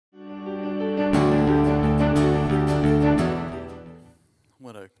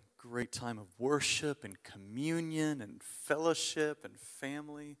great time of worship and communion and fellowship and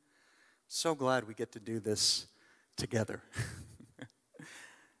family. So glad we get to do this together. It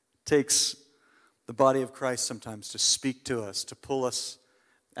takes the body of Christ sometimes to speak to us, to pull us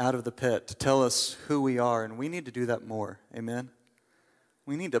out of the pit, to tell us who we are, and we need to do that more. Amen?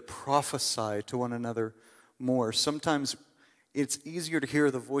 We need to prophesy to one another more. Sometimes it's easier to hear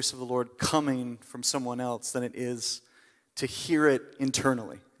the voice of the Lord coming from someone else than it is to hear it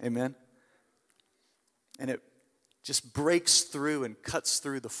internally. Amen? And it just breaks through and cuts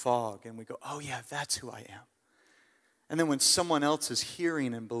through the fog, and we go, oh yeah, that's who I am. And then when someone else is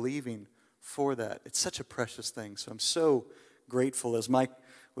hearing and believing for that, it's such a precious thing. So I'm so grateful, as Mike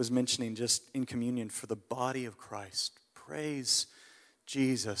was mentioning just in communion, for the body of Christ. Praise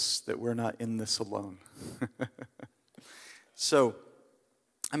Jesus that we're not in this alone. So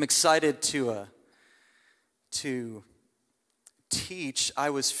I'm excited to teach. I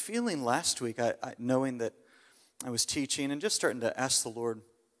was feeling last week, knowing that I was teaching and just starting to ask the Lord,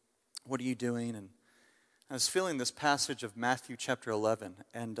 what are you doing? And I was feeling this passage of Matthew chapter 11.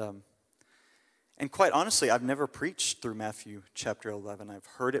 And quite honestly, I've never preached through Matthew chapter 11. I've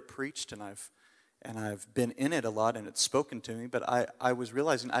heard it preached, and I've been in it a lot, and it's spoken to me. But I was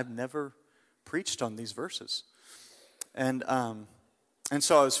realizing I've never preached on these verses, and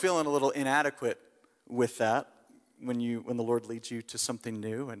so I was feeling a little inadequate with that. When the Lord leads you to something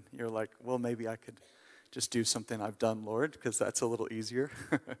new, and you're like, well, maybe I could just do something I've done, Lord, because that's a little easier.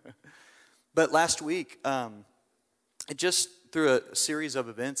 But last week, it just through a series of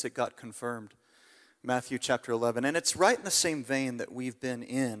events, it got confirmed. Matthew chapter 11. And it's right in the same vein that we've been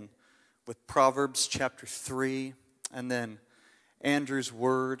in with Proverbs chapter 3, and then Andrew's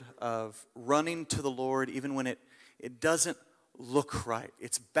word of running to the Lord even when it doesn't look right.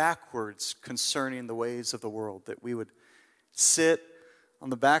 It's backwards concerning the ways of the world, that we would sit on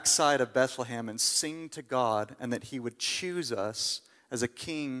the backside of Bethlehem and sing to God, and that he would choose us as a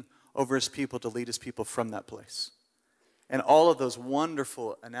king over his people to lead his people from that place. And all of those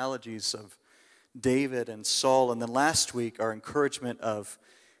wonderful analogies of David and Saul, and then last week our encouragement of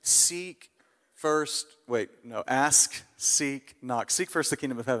ask, seek, knock. Seek first the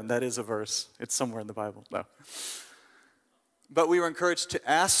kingdom of heaven. That is a verse. It's somewhere in the Bible. No. But we were encouraged to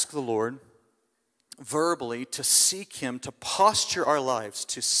ask the Lord verbally, to seek him, to posture our lives,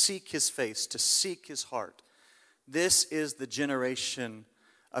 to seek his face, to seek his heart. This is the generation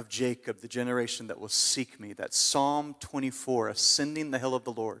of Jacob, the generation that will seek me. That's Psalm 24, ascending the hill of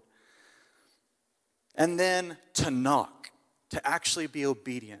the Lord. And then to knock, to actually be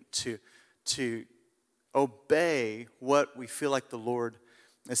obedient, to obey what we feel like the Lord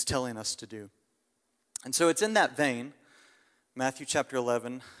is telling us to do. And so it's in that vein, Matthew chapter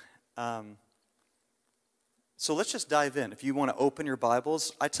 11. So let's just dive in. If you want to open your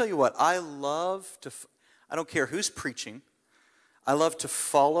Bibles, I tell you what, I don't care who's preaching, I love to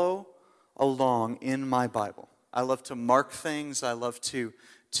follow along in my Bible. I love to mark things. I love to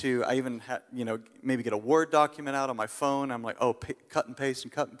I even maybe get a Word document out on my phone. I'm like, cut and paste.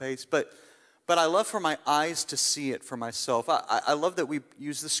 But I love for my eyes to see it for myself. I love that we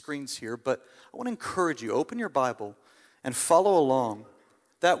use the screens here, but I want to encourage you, open your Bible and follow along.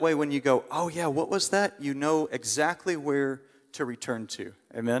 That way when you go, oh yeah, what was that? You know exactly where to return to.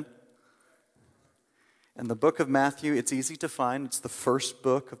 Amen? And the book of Matthew, it's easy to find. It's the first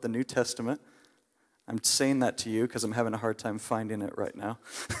book of the New Testament. I'm saying that to you because I'm having a hard time finding it right now.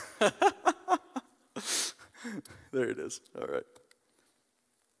 There it is. All right.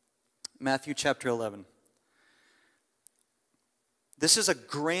 Matthew chapter 11. This is a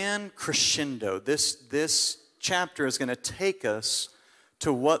grand crescendo. This chapter is going to take us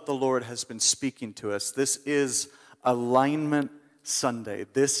to what the Lord has been speaking to us. This is Alignment Sunday.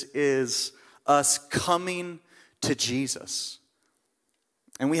 This is us coming to Jesus.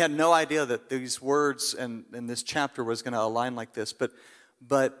 And we had no idea that these words and this chapter was going to align like this. But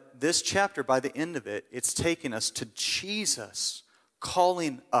this chapter, by the end of it, it's taking us to Jesus,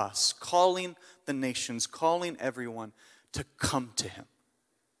 calling us, calling the nations, calling everyone to come to him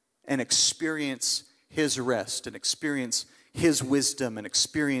and experience his rest and experience his wisdom and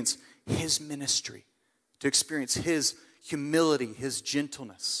experience his ministry, to experience his humility, his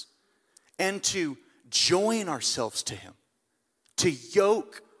gentleness, and to join ourselves to him, to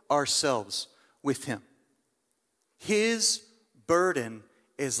yoke ourselves with him. His burden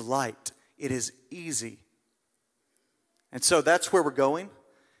is light. It is easy. And so that's where we're going.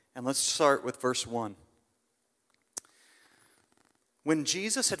 And let's start with verse 1. When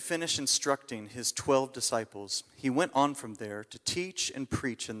Jesus had finished instructing his 12 disciples, he went on from there to teach and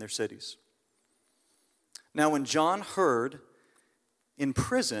preach in their cities. Now when John heard in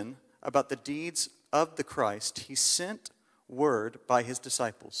prison about the deeds of the Christ, he sent word by his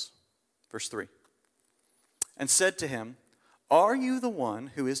disciples. Verse 3. And said to him, are you the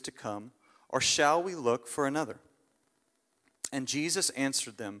one who is to come, or shall we look for another? And Jesus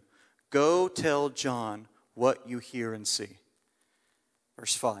answered them, go tell John what you hear and see.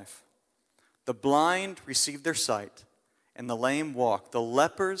 Verse 5. The blind receive their sight, and the lame walk. The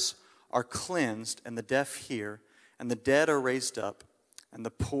lepers are cleansed, and the deaf hear, and the dead are raised up, and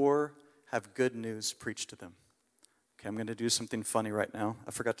the poor have good news preached to them. Okay, I'm going to do something funny right now.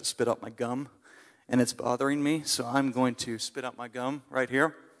 I forgot to spit out my gum, and it's bothering me, so I'm going to spit out my gum right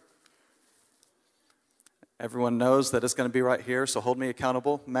here. Everyone knows that it's going to be right here, so hold me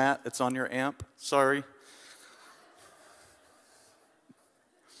accountable. Matt, it's on your amp. Sorry.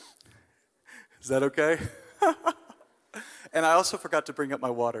 Is that okay? And I also forgot to bring up my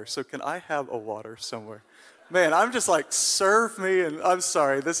water, so can I have a water somewhere? Man, I'm just like, serve me, and I'm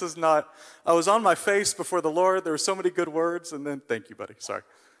sorry. This is not, I was on my face before the Lord. There were so many good words, and then, thank you, buddy. Sorry.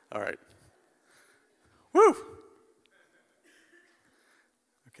 All right. Woo!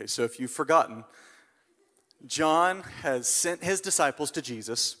 Okay, so if you've forgotten, John has sent his disciples to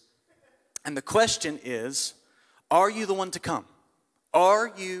Jesus, and the question is, are you the one to come?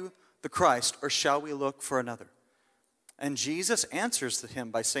 Are you the Christ, or shall we look for another? And Jesus answers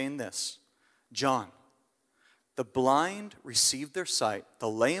him by saying this, John, the blind receive their sight, the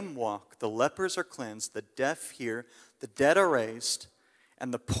lame walk, the lepers are cleansed, the deaf hear, the dead are raised,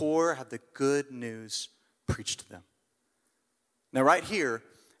 and the poor have the good news preached to them. Now right here,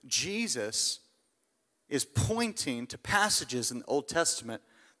 Jesus is pointing to passages in the Old Testament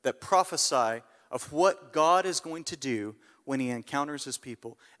that prophesy of what God is going to do when he encounters his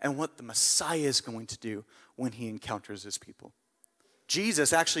people and what the Messiah is going to do when he encounters his people.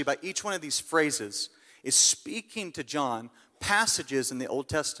 Jesus actually, by each one of these phrases, is speaking to John passages in the Old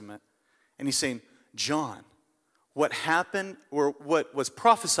Testament, and he's saying, John, what happened, or what was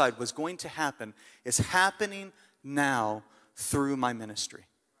prophesied was going to happen, is happening now through my ministry.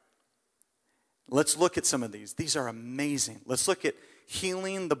 Let's look at some of these. These are amazing. Let's look at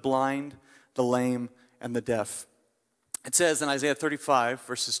healing the blind, the lame, and the deaf. It says in Isaiah 35,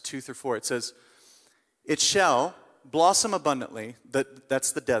 verses 2 through 4, it says, it shall blossom abundantly,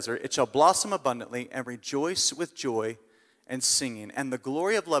 that's the desert, it shall blossom abundantly and rejoice with joy and singing. And the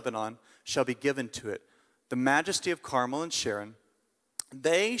glory of Lebanon shall be given to it, the majesty of Carmel and Sharon.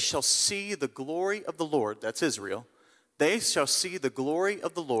 They shall see the glory of the Lord, that's Israel. They shall see the glory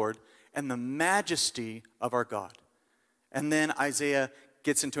of the Lord and the majesty of our God. And then Isaiah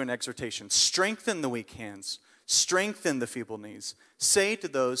gets into an exhortation. Strengthen the weak hands. Strengthen the feeble knees. Say to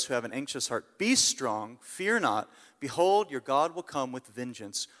those who have an anxious heart, be strong, fear not. Behold, your God will come with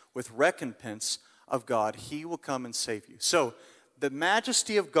vengeance, with recompense of God. He will come and save you. So, the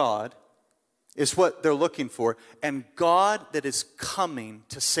majesty of God is what they're looking for, and God that is coming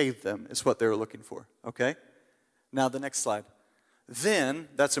to save them is what they're looking for, okay? Now, the next slide. Then,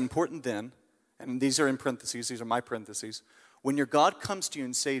 that's important then, and these are in parentheses, these are my parentheses. When your God comes to you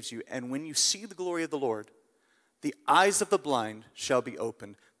and saves you, and when you see the glory of the Lord, the eyes of the blind shall be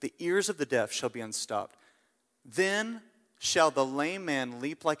opened, the ears of the deaf shall be unstopped. Then shall the lame man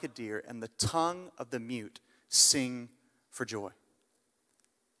leap like a deer, and the tongue of the mute sing for joy.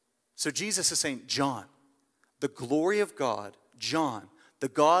 So Jesus is saying, John, the glory of God, John, the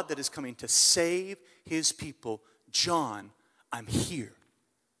God that is coming to save his people, John, I'm here.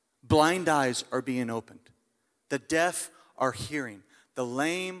 Blind eyes are being opened. The deaf are hearing. The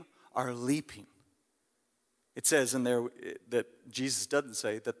lame are leaping. It says in there that Jesus doesn't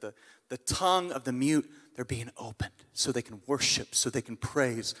say that the tongue of the mute, they're being opened so they can worship, so they can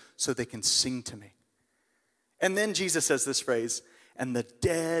praise, so they can sing to me. And then Jesus says this phrase, and the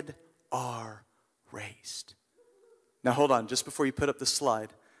dead are raised. Now hold on, just before you put up the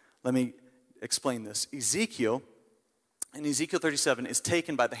slide, let me explain this. Ezekiel, in Ezekiel 37, is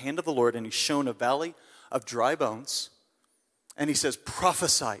taken by the hand of the Lord, and he's shown a valley of dry bones. And he says,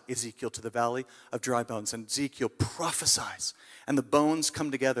 prophesy, Ezekiel, to the valley of dry bones. And Ezekiel prophesies. And the bones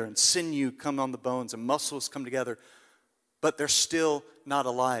come together, and sinew come on the bones, and muscles come together. But they're still not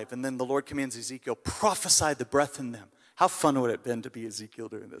alive. And then the Lord commands Ezekiel, prophesy the breath in them. How fun would it have been to be Ezekiel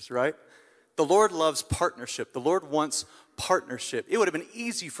doing this, right? The Lord loves partnership. The Lord wants partnership. It would have been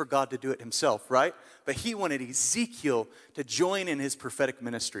easy for God to do it himself, right? But he wanted Ezekiel to join in his prophetic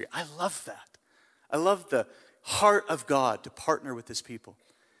ministry. I love that. I love the heart of God to partner with his people.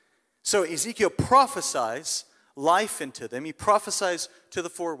 So Ezekiel prophesies life into them. He prophesies to the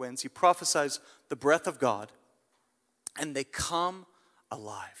four winds. He prophesies the breath of God. And they come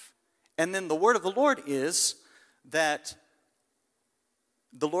alive. And then the word of the Lord is that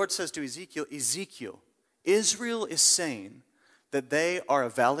the Lord says to Ezekiel, Ezekiel, Israel is saying that they are a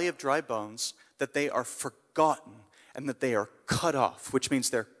valley of dry bones, that they are forgotten, and that they are cut off, which means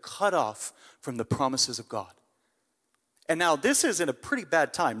they're cut off from the promises of God. And now this is in a pretty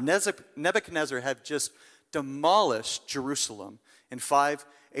bad time. Nebuchadnezzar had just demolished Jerusalem in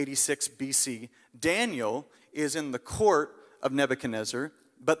 586 BC. Daniel is in the court of Nebuchadnezzar,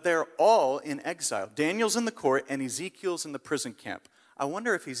 but they're all in exile. Daniel's in the court and Ezekiel's in the prison camp. I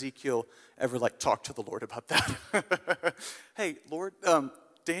wonder if Ezekiel ever talked to the Lord about that. Hey, Lord,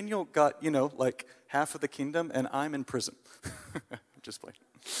 Daniel got, half of the kingdom and I'm in prison. Just playing.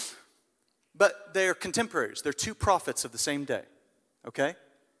 But they're contemporaries. They're two prophets of the same day. Okay?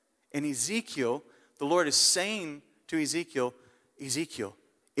 And Ezekiel, the Lord is saying to Ezekiel, Ezekiel,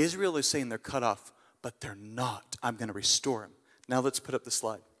 Israel is saying they're cut off, but they're not. I'm going to restore them. Now let's put up the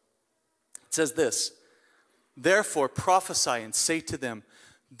slide. It says this, therefore prophesy and say to them,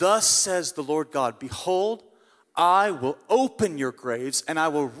 thus says the Lord God, behold, I will open your graves, and I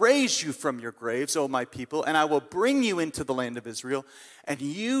will raise you from your graves, O my people, and I will bring you into the land of Israel, and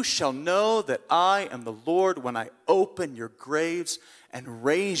you shall know that I am the Lord when I open your graves and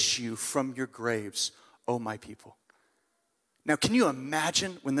raise you from your graves, O my people. Now, can you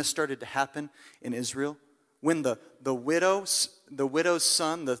imagine when this started to happen in Israel? When the widow's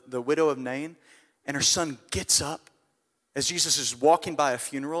son, the widow of Nain, and her son gets up as Jesus is walking by a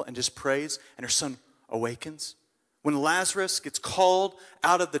funeral and just prays, and her son awakens. When Lazarus gets called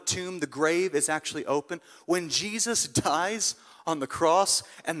out of the tomb, the grave is actually open. When Jesus dies on the cross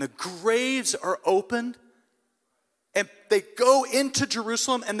and the graves are opened, and they go into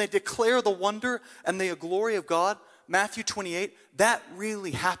Jerusalem and they declare the wonder and the glory of God, Matthew 28, that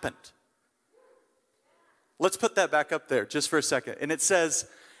really happened. Let's put that back up there just for a second. And it says,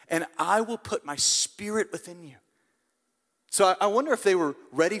 and I will put my spirit within you. So I wonder if they were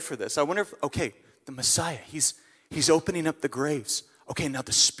ready for this. I wonder if, okay, the Messiah, He's opening up the graves. Okay, now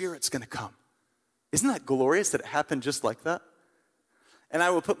the Spirit's going to come. Isn't that glorious that it happened just like that? And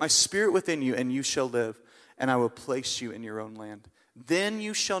I will put my Spirit within you, and you shall live, and I will place you in your own land. Then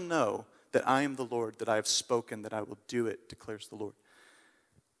you shall know that I am the Lord, that I have spoken, that I will do it, declares the Lord.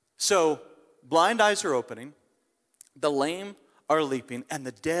 So, blind eyes are opening, the lame are leaping, and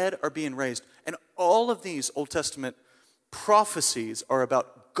the dead are being raised. And all of these Old Testament prophecies are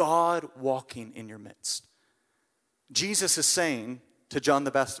about God walking in your midst. Jesus is saying to John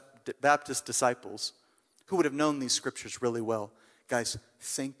the Baptist's disciples, who would have known these scriptures really well, guys,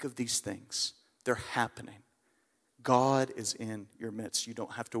 think of these things. They're happening. God is in your midst. You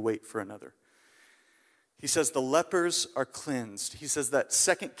don't have to wait for another. He says the lepers are cleansed. He says that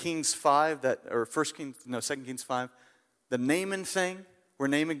 2 Kings 5, 2 Kings 5, the Naaman thing, where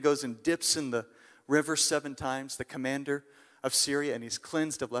Naaman goes and dips in the river 7 times, the commander of Syria, and he's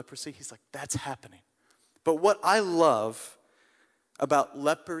cleansed of leprosy. He's like, that's happening. But what I love about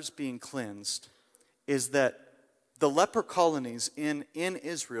lepers being cleansed is that the leper colonies in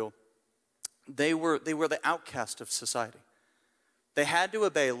Israel, they were the outcast of society. They had to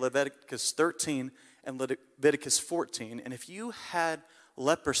obey Leviticus 13 and Leviticus 14. And if you had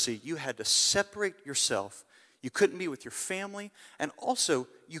leprosy, you had to separate yourself. You couldn't be with your family. And also,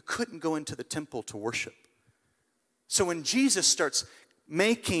 you couldn't go into the temple to worship. So when Jesus starts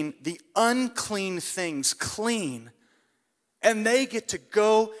making the unclean things clean, and they get to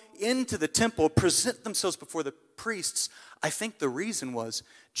go into the temple, present themselves before the priests, I think the reason was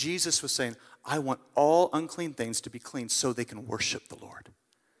Jesus was saying, I want all unclean things to be clean so they can worship the Lord.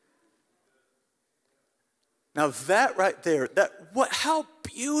 Now that right there, how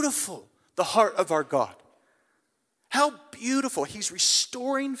beautiful the heart of our God. How beautiful. He's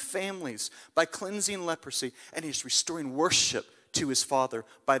restoring families by cleansing leprosy, and he's restoring worship to his Father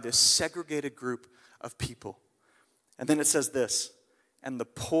by this segregated group of people. And then it says this, and the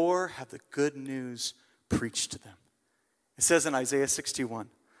poor have the good news preached to them. It says in Isaiah 61,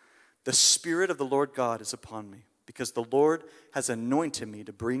 the Spirit of the Lord God is upon me, because the Lord has anointed me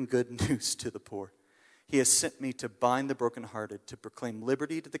to bring good news to the poor. He has sent me to bind the brokenhearted, to proclaim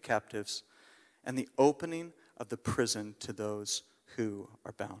liberty to the captives, and the opening of the prison to those who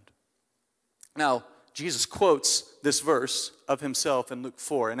are bound. Now, Jesus quotes this verse of himself in Luke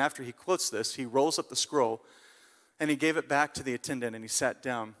 4, and after he quotes this, he rolls up the scroll, and he gave it back to the attendant, and he sat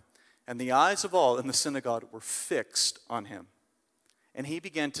down, and the eyes of all in the synagogue were fixed on him. And he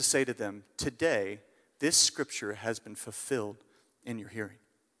began to say to them, today, this scripture has been fulfilled in your hearing.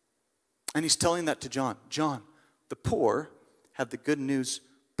 And he's telling that to John. John, the poor have the good news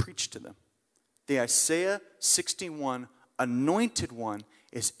preached to them. The Isaiah 61 anointed one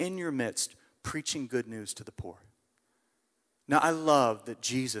is in your midst, preaching good news to the poor. Now, I love that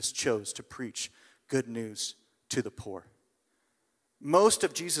Jesus chose to preach good news to the poor. Most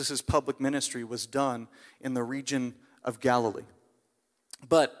of Jesus' public ministry was done in the region of Galilee.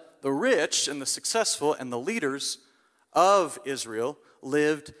 But the rich and the successful and the leaders of Israel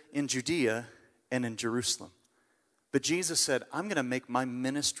lived in Judea and in Jerusalem. But Jesus said, I'm going to make my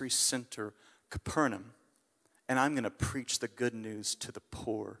ministry center Capernaum, and I'm going to preach the good news to the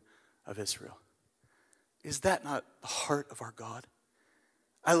poor of Israel. Is that not the heart of our God?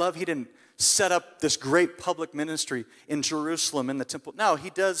 I love he didn't set up this great public ministry in Jerusalem in the temple. Now, he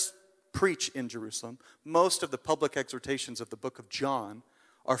does preach in Jerusalem. Most of the public exhortations of the book of John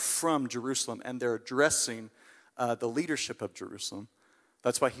are from Jerusalem, and they're addressing the leadership of Jerusalem.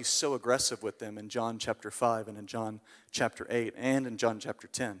 That's why he's so aggressive with them in John chapter 5 and in John chapter 8 and in John chapter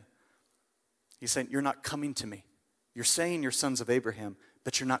 10. He's saying, you're not coming to me. You're saying you're sons of Abraham,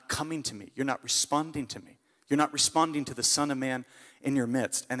 but you're not coming to me. You're not responding to me. You're not responding to the Son of Man in your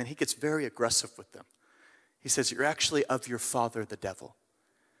midst. And then he gets very aggressive with them. He says, you're actually of your father, the devil.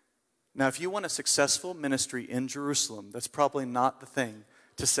 Now, if you want a successful ministry in Jerusalem, that's probably not the thing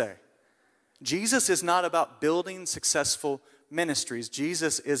to say. Jesus is not about building successful ministries.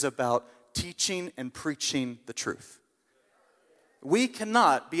 Jesus is about teaching and preaching the truth. We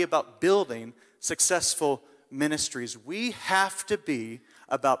cannot be about building successful ministries. We have to be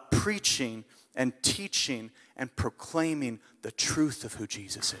about preaching and teaching and proclaiming the truth of who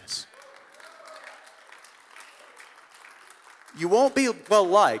Jesus is. You won't be well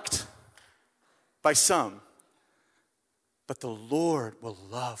liked by some, but the Lord will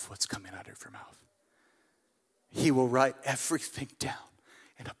love what's coming out of your mouth. He will write everything down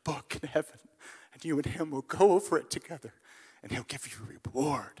in a book in heaven, and you and him will go over it together, and he'll give you a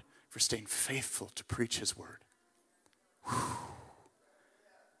reward for staying faithful to preach his word. Whew.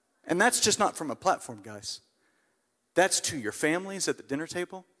 And that's just not from a platform, guys. That's to your families at the dinner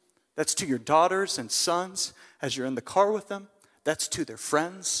table. That's to your daughters and sons as you're in the car with them. That's to their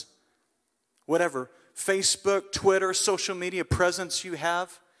friends. Whatever Facebook, Twitter, social media presence you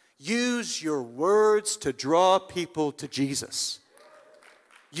have, use your words to draw people to Jesus.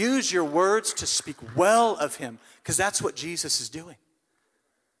 Use your words to speak well of him, because that's what Jesus is doing.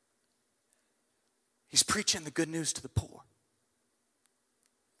 He's preaching the good news to the poor.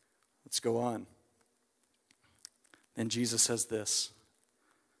 Let's go on. Then Jesus says this.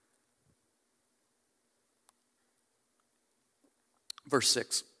 Verse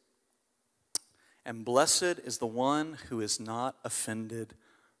 6. And blessed is the one who is not offended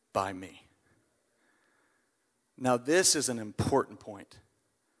by me. Now this is an important point.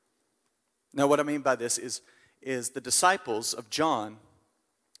 Now what I mean by this is the disciples of John,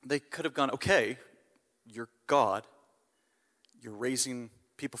 they could have gone, okay, you're God, you're raising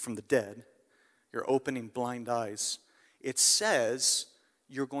people from the dead, you're opening blind eyes. It says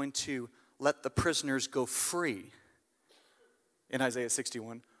you're going to let the prisoners go free in Isaiah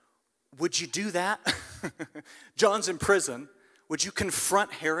 61. Would you do that? John's in prison. Would you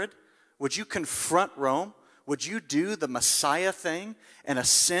confront Herod? Would you confront Rome? Would you do the Messiah thing and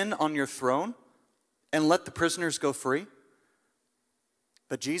ascend on your throne and let the prisoners go free?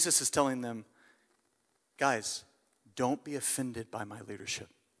 But Jesus is telling them, guys, don't be offended by my leadership.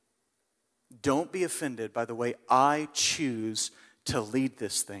 Don't be offended by the way I choose to lead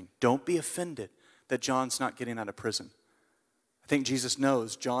this thing. Don't be offended that John's not getting out of prison. I think Jesus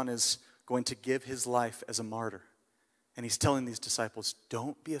knows John is going to give his life as a martyr. And he's telling these disciples,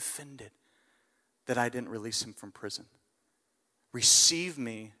 don't be offended that I didn't release him from prison. Receive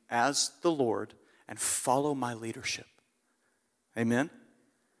me as the Lord and follow my leadership. Amen?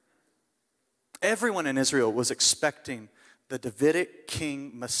 Everyone in Israel was expecting the Davidic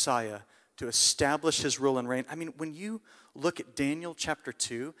king Messiah to establish his rule and reign. I mean, when you look at Daniel chapter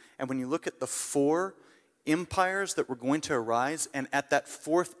 2, and when you look at the 4 empires that were going to arise, and at that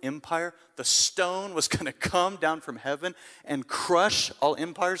 4th empire, the stone was going to come down from heaven and crush all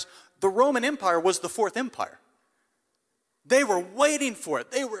empires. The Roman Empire was the 4th empire. They were waiting for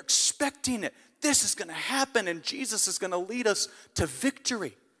it. They were expecting it. This is going to happen, and Jesus is going to lead us to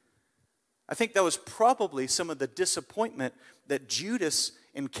victory. I think that was probably some of the disappointment that Judas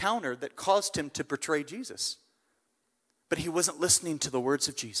encountered that caused him to betray Jesus. But he wasn't listening to the words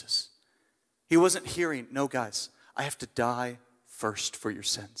of Jesus. He wasn't hearing, no, guys, I have to die first for your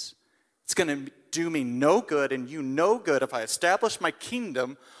sins. It's going to do me no good and you no good if I establish my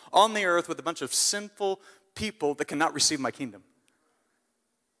kingdom on the earth with a bunch of sinful people that cannot receive my kingdom.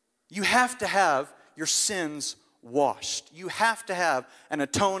 You have to have your sins washed. You have to have an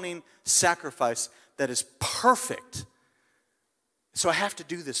atoning sacrifice that is perfect. So I have to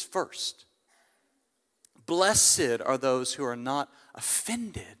do this first. Blessed are those who are not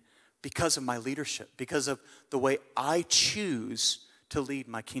offended because of my leadership, because of the way I choose to lead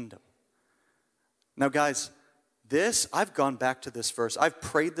my kingdom. Now, guys, I've gone back to this verse. I've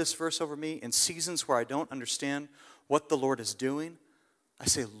prayed this verse over me in seasons where I don't understand what the Lord is doing. I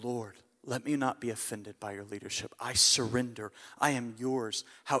say, Lord, let me not be offended by your leadership. I surrender. I am yours.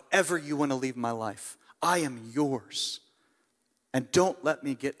 However you want to lead my life, I am yours. And don't let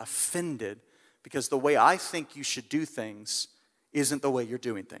me get offended because the way I think you should do things isn't the way you're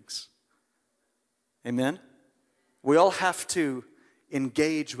doing things. Amen? We all have to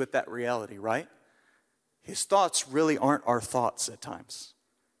engage with that reality, right? His thoughts really aren't our thoughts at times.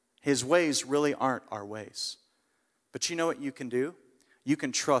 His ways really aren't our ways. But you know what you can do? You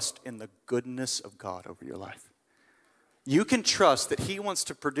can trust in the goodness of God over your life. You can trust that he wants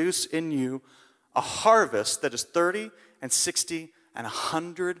to produce in you a harvest that is 30 and 60 and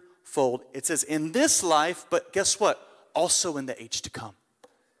 100-fold. It says in this life, but guess what? Also in the age to come.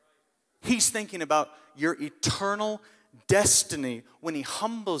 He's thinking about your eternal destiny when he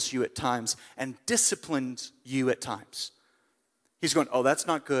humbles you at times and disciplines you at times. He's going, oh, that's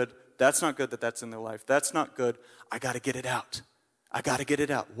not good. That's not good that that's in their life. That's not good. I got to get it out. I got to get it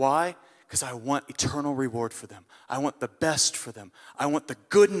out. Why? Because I want eternal reward for them. I want the best for them. I want the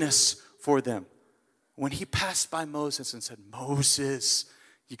goodness for them. When he passed by Moses and said, Moses,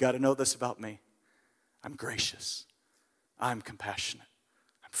 you got to know this about me. I'm gracious. I'm compassionate.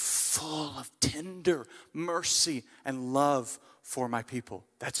 I'm full of tender mercy and love for my people.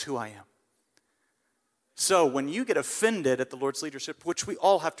 That's who I am. So when you get offended at the Lord's leadership, which we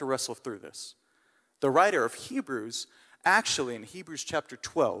all have to wrestle through this, the writer of Hebrews, actually in Hebrews chapter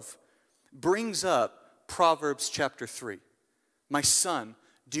 12, brings up Proverbs chapter 3. My son,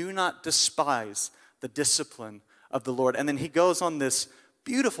 do not despise the discipline of the Lord. And then he goes on this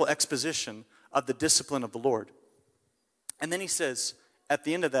beautiful exposition of the discipline of the Lord. And then he says, at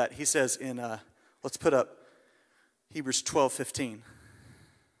the end of that, he says in, let's put up Hebrews 12:15.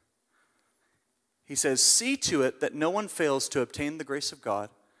 He says, see to it that no one fails to obtain the grace of God,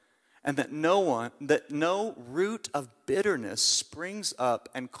 and that no root of bitterness springs up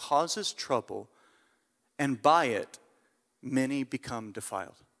and causes trouble, and by it many become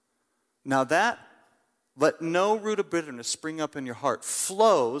defiled. Now that, let no root of bitterness spring up in your heart,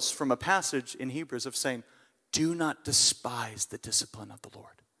 flows from a passage in Hebrews of saying, do not despise the discipline of the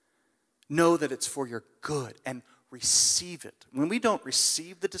Lord. Know that it's for your good and receive it. When we don't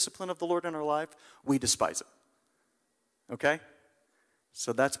receive the discipline of the Lord in our life, we despise it. Okay?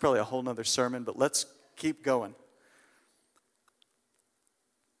 So that's probably a whole nother sermon, but let's keep going.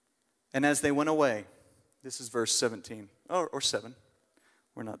 And as they went away, this is verse 17, or 7.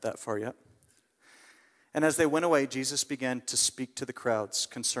 We're not that far yet. And as they went away, Jesus began to speak to the crowds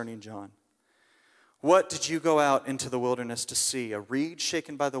concerning John. What did you go out into the wilderness to see? A reed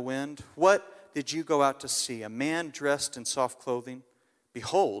shaken by the wind? What did you go out to see? A man dressed in soft clothing?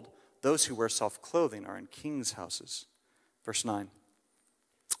 Behold, those who wear soft clothing are in kings' houses. Verse 9.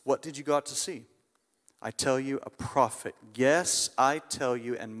 What did you go out to see? I tell you, a prophet. Yes, I tell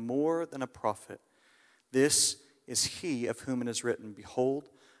you, and more than a prophet. This is he of whom it is written, behold,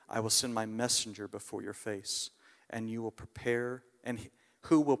 I will send my messenger before your face, and you will prepare, and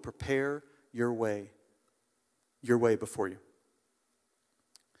who will prepare your way before you.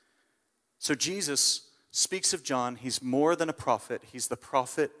 So Jesus speaks of John. He's more than a prophet. He's the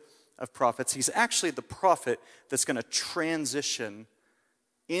prophet of prophets. He's actually the prophet that's going to transition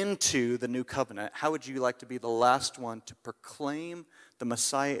into the new covenant. How would you like to be the last one to proclaim the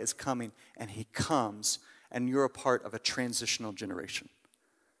Messiah is coming, and he comes, and you're a part of a transitional generation?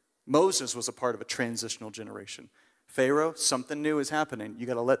 Moses was a part of a transitional generation. Pharaoh, something new is happening. You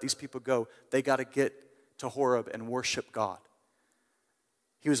got to let these people go. They got to get to Horeb and worship God.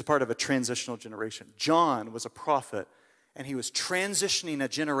 He was a part of a transitional generation. John was a prophet, and he was transitioning a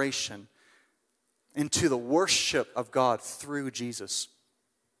generation into the worship of God through Jesus.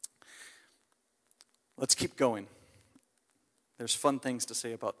 Let's keep going. There's fun things to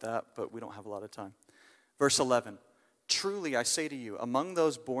say about that, but we don't have a lot of time. Verse 11. Truly, I say to you, among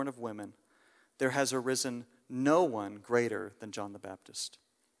those born of women, there has arisen no one greater than John the Baptist.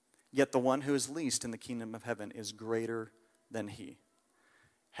 Yet the one who is least in the kingdom of heaven is greater than he.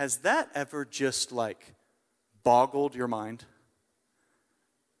 Has that ever just boggled your mind?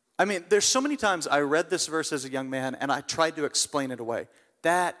 I mean, there's so many times I read this verse as a young man and I tried to explain it away.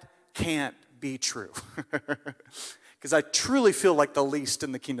 That can't be true. Because I truly feel like the least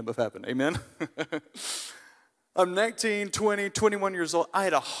in the kingdom of heaven. Amen? I'm 19, 20, 21 years old. I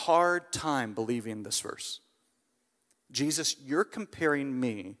had a hard time believing this verse. Jesus, you're comparing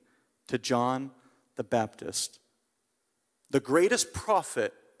me to John the Baptist, the greatest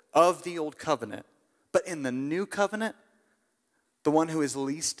prophet of the old covenant, but in the new covenant, the one who is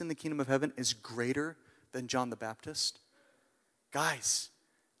least in the kingdom of heaven is greater than John the Baptist? Guys,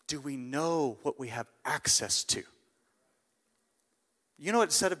 do we know what we have access to? You know what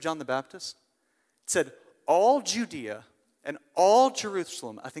it said of John the Baptist? It said, all Judea and all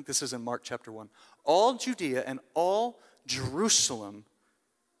Jerusalem, I think this is in Mark chapter 1, all Judea and all Jerusalem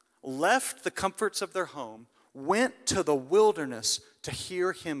left the comforts of their home, went to the wilderness to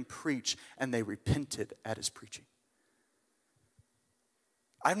hear him preach, and they repented at his preaching.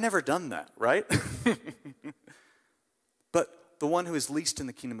 I've never done that, right? But the one who is least in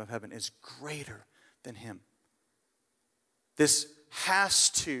the kingdom of heaven is greater than him. This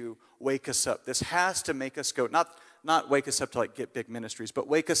has to wake us up. This has to make us go, not wake us up to like get big ministries, but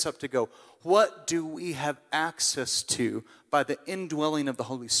wake us up to go, what do we have access to by the indwelling of the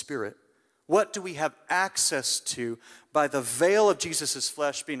Holy Spirit? What do we have access to by the veil of Jesus'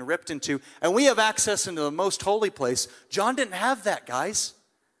 flesh being ripped into? And we have access into the most holy place. John didn't have that, guys.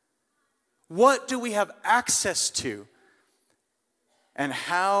 What do we have access to? And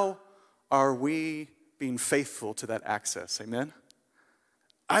how are we being faithful to that access? Amen?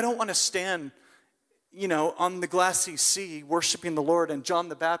 I don't want to stand, on the glassy sea worshiping the Lord, and John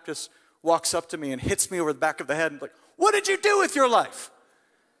the Baptist walks up to me and hits me over the back of the head and like, what did you do with your life?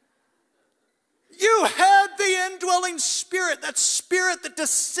 You had the indwelling Spirit, that Spirit that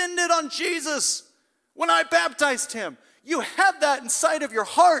descended on Jesus when I baptized him. You had that inside of your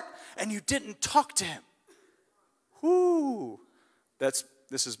heart, and you didn't talk to him. Whoo. This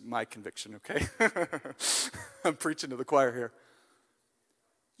is my conviction, okay? I'm preaching to the choir here.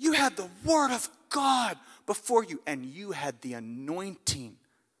 You had the Word of God before you, and you had the anointing.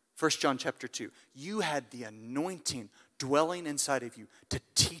 1 John chapter 2. You had the anointing dwelling inside of you to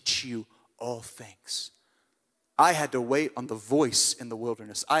teach you all things. I had to wait on the voice in the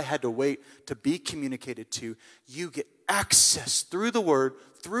wilderness. I had to wait to be communicated to. You get access through the Word,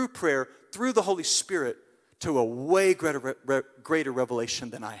 through prayer, through the Holy Spirit to a way greater revelation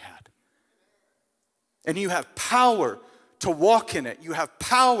than I had. And you have power to walk in it. You have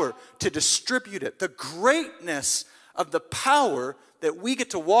power to distribute it. The greatness of the power that we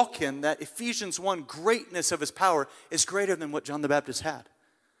get to walk in, that Ephesians 1 greatness of his power, is greater than what John the Baptist had.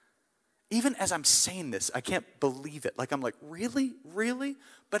 Even as I'm saying this, I can't believe it. I'm like, really? Really?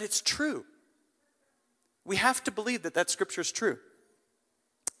 But it's true. We have to believe that scripture is true.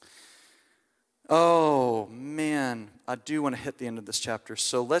 Oh, man. I do want to hit the end of this chapter.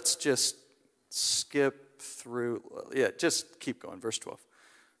 So let's just skip through. Yeah, just keep going. Verse 12.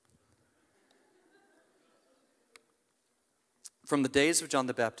 From the days of John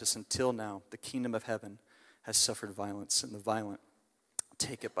the Baptist until now, the kingdom of heaven has suffered violence, and the violent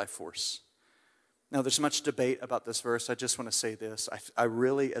take it by force. Now, there's much debate about this verse. I just want to say this. I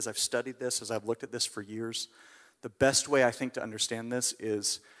really, as I've studied this, as I've looked at this for years, the best way I think to understand this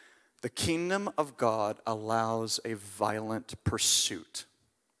is the kingdom of God allows a violent pursuit.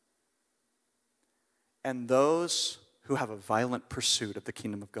 And those who have a violent pursuit of the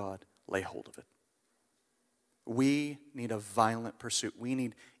kingdom of God lay hold of it. We need a violent pursuit. We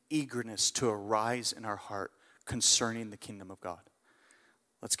need eagerness to arise in our heart concerning the kingdom of God.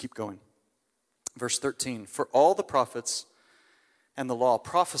 Let's keep going. Verse 13, for all the prophets and the law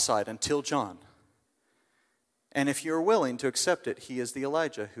prophesied until John. And if you're willing to accept it, he is the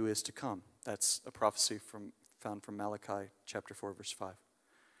Elijah who is to come. That's a prophecy found from Malachi chapter 4, verse 5.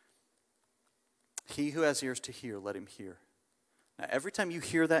 He who has ears to hear, let him hear. Now, every time you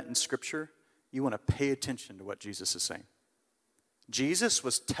hear that in Scripture, you want to pay attention to what Jesus is saying. Jesus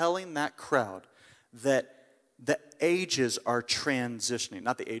was telling that crowd that the ages are transitioning.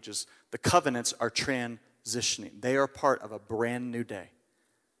 Not the ages, the covenants are transitioning. They are part of a brand new day.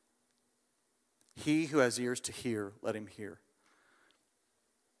 He who has ears to hear, let him hear.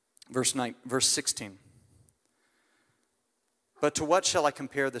 Verse 16. But to what shall I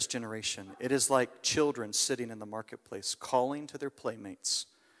compare this generation? It is like children sitting in the marketplace, calling to their playmates.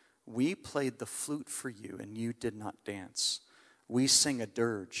 We played the flute for you, and you did not dance. We sang a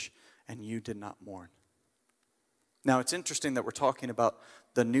dirge, and you did not mourn. Now, it's interesting that we're talking about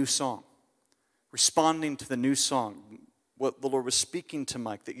the new song, responding to the new song. What the Lord was speaking to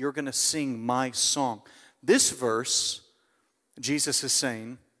Mike, that you're going to sing my song. This verse, Jesus is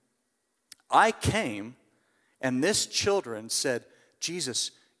saying, I came, and this children said, Jesus,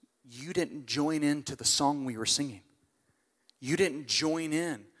 you didn't join in to the song we were singing. You didn't join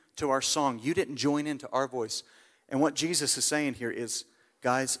in to our song. You didn't join into our voice. And what Jesus is saying here is,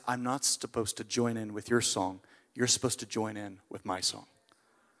 guys, I'm not supposed to join in with your song. You're supposed to join in with my song.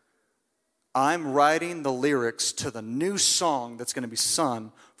 I'm writing the lyrics to the new song that's going to be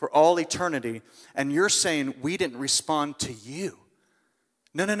sung for all eternity, and you're saying we didn't respond to you.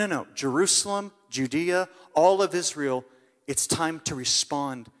 No. Jerusalem, Judea, all of Israel, it's time to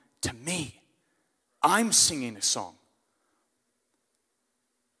respond to me. I'm singing a song.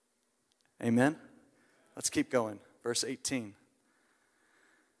 Amen? Let's keep going. Verse 18.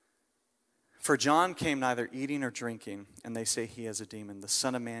 For John came neither eating or drinking, and they say he has a demon. The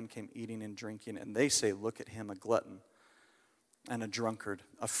Son of Man came eating and drinking, and they say, look at him, a glutton and a drunkard,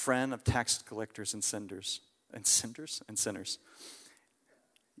 a friend of tax collectors and sinners.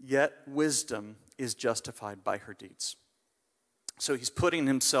 Yet wisdom is justified by her deeds. So he's putting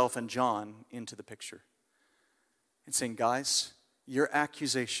himself and John into the picture and saying, guys, your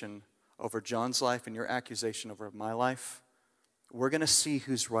accusation over John's life and your accusation over my life, we're going to see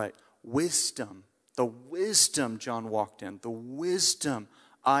who's right. Wisdom, the wisdom John walked in, the wisdom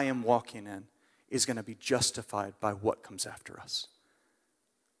I am walking in is going to be justified by what comes after us.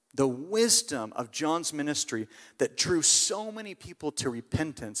 The wisdom of John's ministry that drew so many people to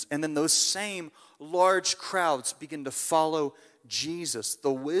repentance, and then those same large crowds begin to follow Jesus.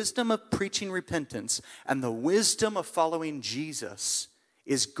 The wisdom of preaching repentance and the wisdom of following Jesus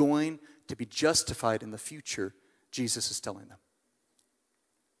is going to be justified in the future, Jesus is telling them.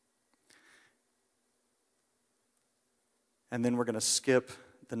 And then we're going to skip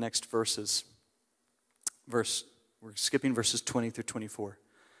the next verses. We're skipping verses 20 through 24.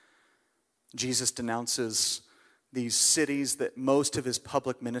 Jesus denounces these cities that most of his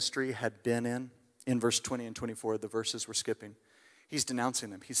public ministry had been in verse 20 and 24, the verses we're skipping. He's denouncing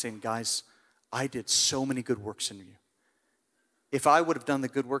them. He's saying, guys, I did so many good works in you. If I would have done the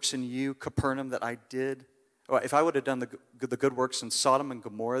good works in you, Capernaum, that I did, or if I would have done the good works in Sodom and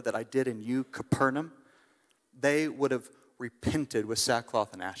Gomorrah that I did in you, Capernaum, they would have repented with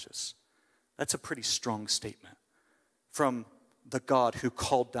sackcloth and ashes. That's a pretty strong statement from the God who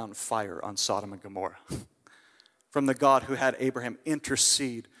called down fire on Sodom and Gomorrah. From the God who had Abraham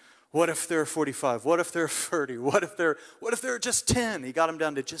intercede. What if there are 45? What if there are 30? What if there are just 10? He got them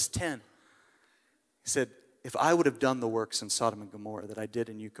down to just 10. He said, if I would have done the works in Sodom and Gomorrah that I did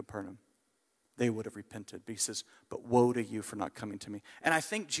in you, Capernaum, they would have repented. But he says, but woe to you for not coming to me. And I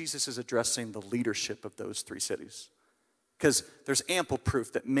think Jesus is addressing the leadership of those three cities. Because there's ample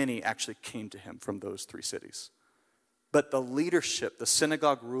proof that many actually came to him from those three cities. But the leadership, the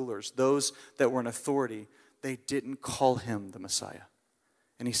synagogue rulers, those that were in authority, they didn't call him the Messiah.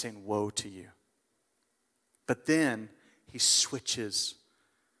 And he's saying, woe to you. But then he switches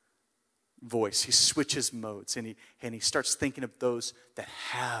voice. He switches modes. And he starts thinking of those that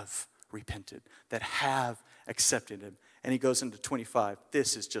have repented, that have accepted him. And he goes into 25.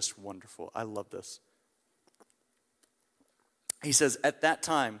 This is just wonderful. I love this. He says, at that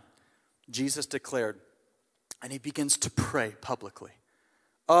time, Jesus declared, and he begins to pray publicly.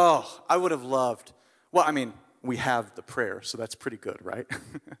 Oh, I would have loved, well, I mean, we have the prayer, so that's pretty good, right?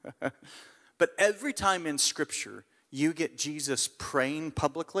 But every time in Scripture you get Jesus praying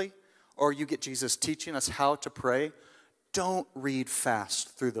publicly, or you get Jesus teaching us how to pray, don't read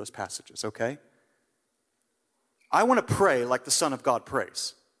fast through those passages, okay? I want to pray like the Son of God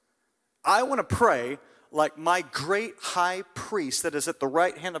prays. I want to pray like my great high priest that is at the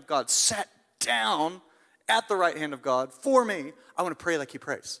right hand of God sat down at the right hand of God for me. I want to pray like he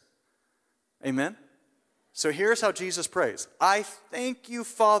prays. Amen? So here's how Jesus prays. I thank you,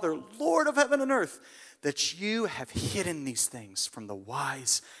 Father, Lord of heaven and earth, that you have hidden these things from the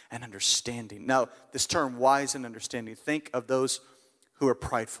wise and understanding. Now, this term wise and understanding, think of those who are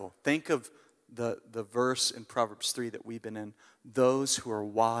prideful. Think of the verse in Proverbs 3 that we've been in. Those who are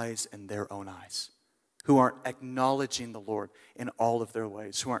wise in their own eyes, who aren't acknowledging the Lord in all of their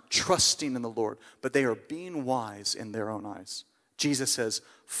ways, who aren't trusting in the Lord, but they are being wise in their own eyes. Jesus says,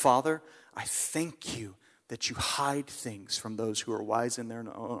 Father, I thank you that you hide things from those who are wise in their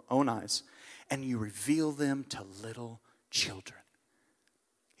own eyes, and you reveal them to little children.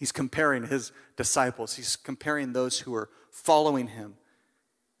 He's comparing his disciples. He's comparing those who are following him,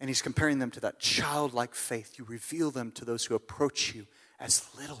 and he's comparing them to that childlike faith. You reveal them to those who approach you as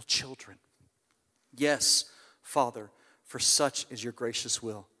little children. Yes, Father, for such is your gracious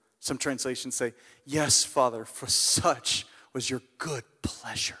will. Some translations say, yes, Father, for such was your good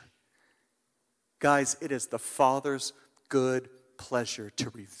pleasure. Guys, it is the Father's good pleasure to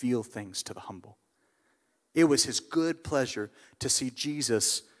reveal things to the humble. It was his good pleasure to see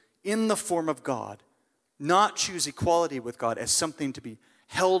Jesus in the form of God, not choose equality with God as something to be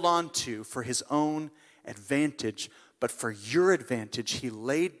held on to for his own advantage, but for your advantage, he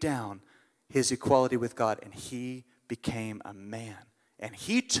laid down his equality with God, and he became a man. And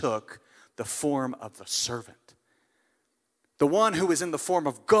he took the form of the servant. The one who was in the form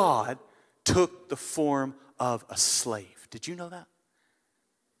of God took the form of a slave. Did you know that?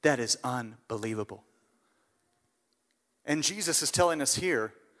 That is unbelievable. And Jesus is telling us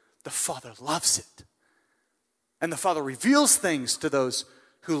here, the Father loves it. And the Father reveals things to those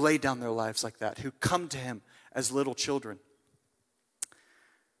who lay down their lives like that, who come to him as little children.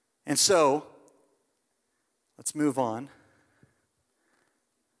 And so, let's move on.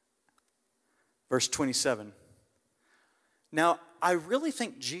 Verse 27. Now, I really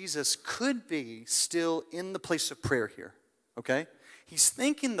think Jesus could be still in the place of prayer here, okay? He's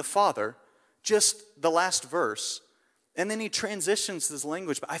thanking the Father, just the last verse, and then he transitions his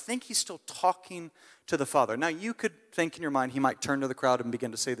language, but I think he's still talking to the Father. Now, you could think in your mind he might turn to the crowd and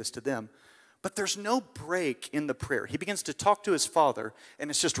begin to say this to them, but there's no break in the prayer. He begins to talk to his Father, and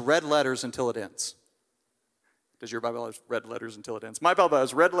it's just red letters until it ends. Does your Bible have red letters until it ends? My Bible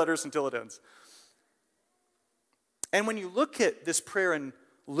has red letters until it ends. And when you look at this prayer in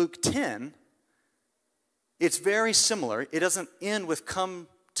Luke 10, it's very similar. It doesn't end with "come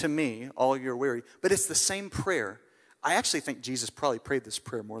to me, all you're weary," but it's the same prayer. I actually think Jesus probably prayed this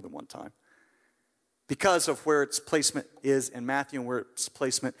prayer more than one time because of where its placement is in Matthew and where its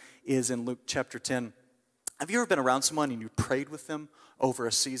placement is in Luke chapter 10. Have you ever been around someone and you prayed with them over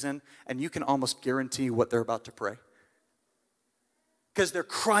a season and you can almost guarantee what they're about to pray? Because they're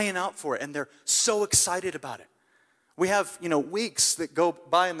crying out for it and they're so excited about it. We have, weeks that go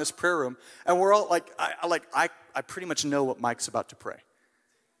by in this prayer room, and we're all I pretty much know what Mike's about to pray.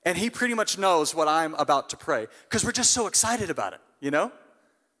 And he pretty much knows what I'm about to pray, because we're just so excited about it,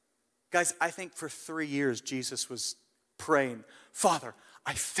 Guys, I think for 3 years, Jesus was praying, "Father,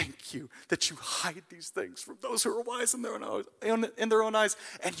 I thank you that you hide these things from those who are wise in their own eyes,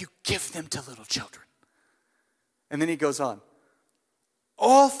 and you give them to little children." And then he goes on.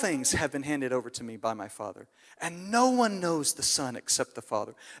 "All things have been handed over to me by my Father, and no one knows the Son except the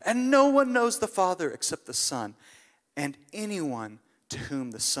Father, and no one knows the Father except the Son, and anyone to whom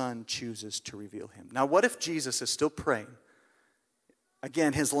the Son chooses to reveal him." Now, what if Jesus is still praying?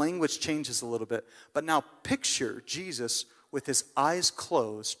 Again, his language changes a little bit, but now picture Jesus with his eyes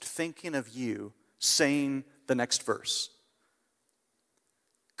closed, thinking of you, saying the next verse.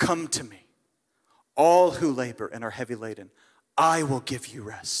 "Come to me, all who labor and are heavy laden. I will give you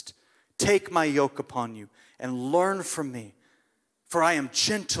rest. Take my yoke upon you and learn from me. For I am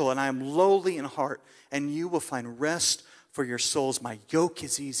gentle and I am lowly in heart, and you will find rest for your souls. My yoke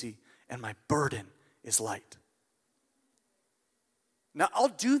is easy and my burden is light." Now, I'll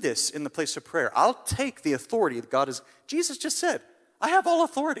do this in the place of prayer. I'll take the authority that God has. Jesus just said, I have all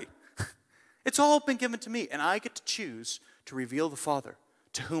authority. It's all been given to me, and I get to choose to reveal the Father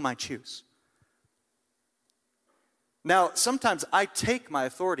to whom I choose. Now, sometimes I take my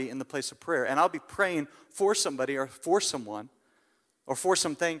authority in the place of prayer, and I'll be praying for somebody or for someone or for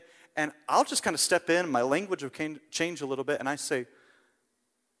something, and I'll just kind of step in, my language will change a little bit, and I say,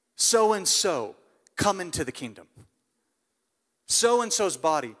 "So-and-so, come into the kingdom. So-and-so's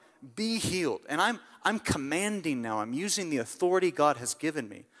body, be healed." And I'm commanding now. I'm using the authority God has given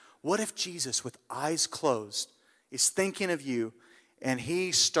me. What if Jesus, with eyes closed, is thinking of you, and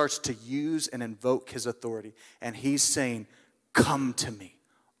he starts to use and invoke his authority. And he's saying, "Come to me,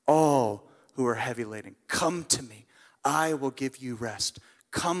 all who are heavy laden. Come to me. I will give you rest.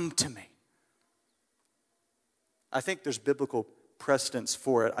 Come to me." I think there's biblical precedence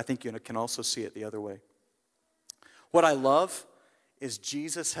for it. I think you can also see it the other way. What I love is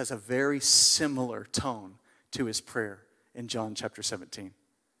Jesus has a very similar tone to his prayer in John chapter 17.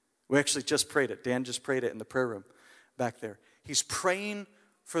 We actually just prayed it. Dan just prayed it in the prayer room back there. He's praying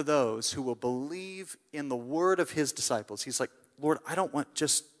for those who will believe in the word of his disciples. He's like, "Lord, I don't want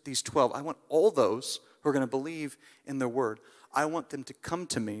just these 12. I want all those who are going to believe in their word. I want them to come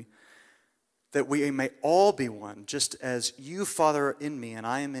to me, that we may all be one, just as you, Father, are in me and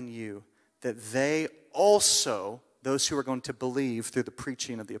I am in you, that they also, those who are going to believe through the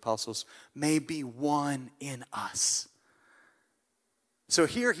preaching of the apostles, may be one in us." So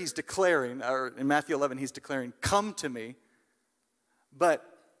here he's declaring, or in Matthew 11, he's declaring, "Come to me." But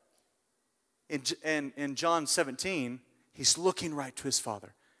in John 17, he's looking right to his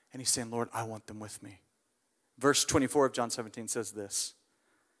Father, and he's saying, "Lord, I want them with me." Verse 24 of John 17 says this.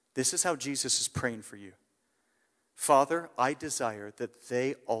 This is how Jesus is praying for you. "Father, I desire that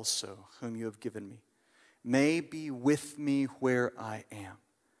they also, whom you have given me, may be with me where I am,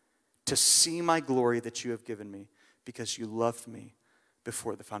 to see my glory that you have given me, because you loved me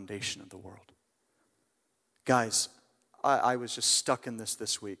before the foundation of the world." Guys, I was just stuck in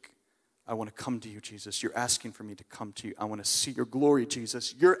this week. I want to come to you, Jesus. You're asking for me to come to you. I want to see your glory,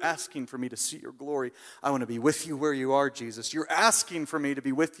 Jesus. You're asking for me to see your glory. I want to be with you where you are, Jesus. You're asking for me to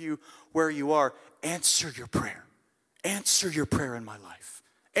be with you where you are. Answer your prayer. Answer your prayer in my life.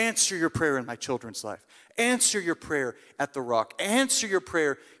 Answer your prayer in my children's life. Answer your prayer at the Rock. Answer your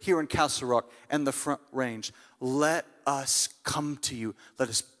prayer here in Castle Rock and the Front Range. Let us come to you. Let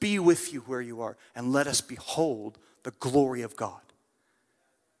us be with you where you are. And let us behold the glory of God.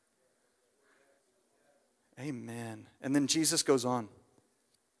 Amen. And then Jesus goes on.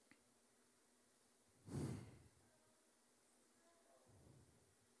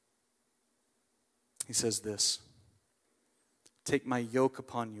 He says this, take my yoke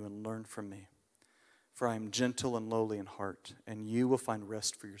upon you and learn from me, for I am gentle and lowly in heart, and you will find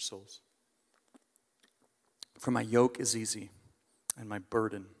rest for your souls. For my yoke is easy, and my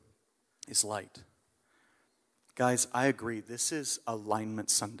burden is light. Guys, I agree. This is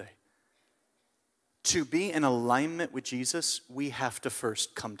Alignment Sunday. To be in alignment with Jesus, we have to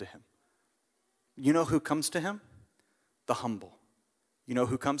first come to him. You know who comes to him? The humble. You know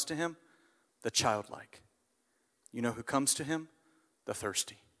who comes to him? The childlike. You know who comes to him? The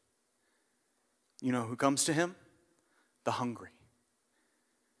thirsty. You know who comes to him? The hungry.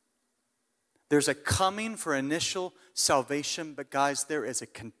 There's a coming for initial salvation, but guys, there is a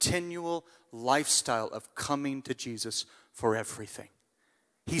continual lifestyle of coming to Jesus for everything.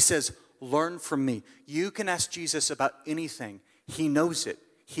 He says, learn from me. You can ask Jesus about anything. He knows it.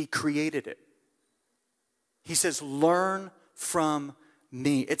 He created it. He says, learn from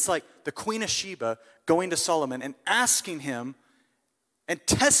me. It's like the Queen of Sheba going to Solomon and asking him and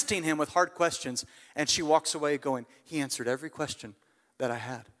testing him with hard questions. And she walks away going, he answered every question that I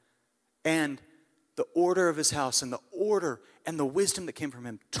had. And the order of his house and the order and the wisdom that came from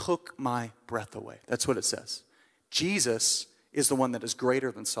him took my breath away. That's what it says. Jesus is the one that is greater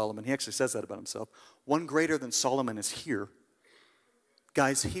than Solomon. He actually says that about himself. One greater than Solomon is here.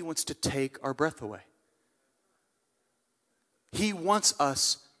 Guys, he wants to take our breath away. He wants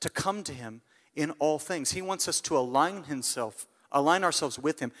us to come to him in all things. He wants us to align ourselves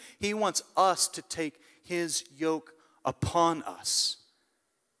with him. He wants us to take his yoke upon us.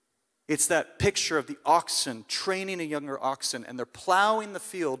 It's that picture of the oxen training a younger oxen, and they're plowing the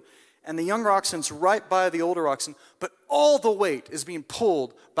field, and the younger oxen's right by the older oxen, but all the weight is being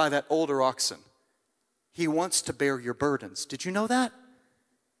pulled by that older oxen. He wants to bear your burdens. Did you know that?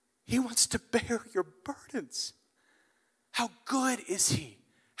 He wants to bear your burdens. How good is he?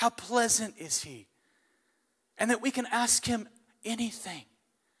 How pleasant is he? And that we can ask him anything.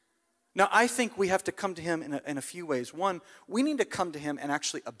 Now, I think we have to come to him in a few ways. One, we need to come to him and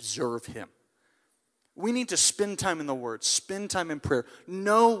actually observe him. We need to spend time in the Word, spend time in prayer,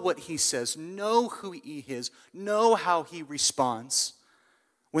 know what he says, know who he is, know how he responds.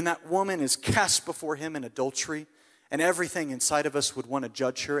 When that woman is cast before him in adultery, and everything inside of us would want to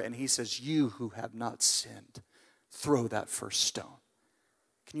judge her, and he says, you who have not sinned, throw that first stone.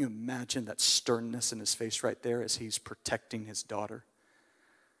 Can you imagine that sternness in his face right there as he's protecting his daughter?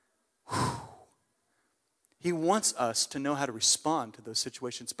 Whew. He wants us to know how to respond to those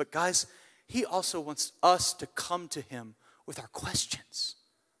situations. But guys, he also wants us to come to him with our questions.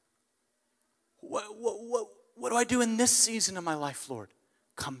 What do I do in this season of my life, Lord?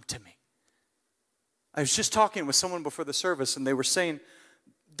 Come to me. I was just talking with someone before the service, and they were saying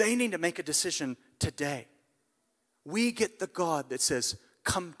they need to make a decision today. We get the God that says,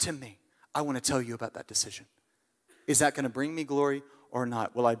 come to me. I want to tell you about that decision. Is that going to bring me glory or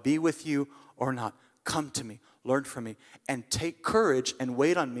not? Will I be with you or not? Come to me, learn from me, and take courage and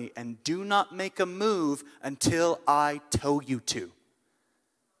wait on me, and do not make a move until I tell you to.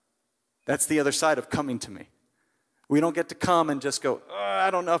 That's the other side of coming to me. We don't get to come and just go,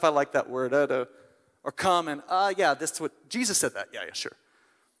 I don't know if I like that word, or come and, yeah, that's what, Jesus said that. Yeah, sure.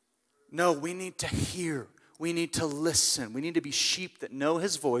 No, we need to hear. We need to listen. We need to be sheep that know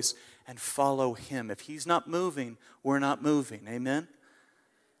his voice and follow him. If he's not moving, we're not moving. Amen?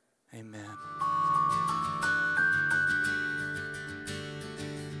 Amen.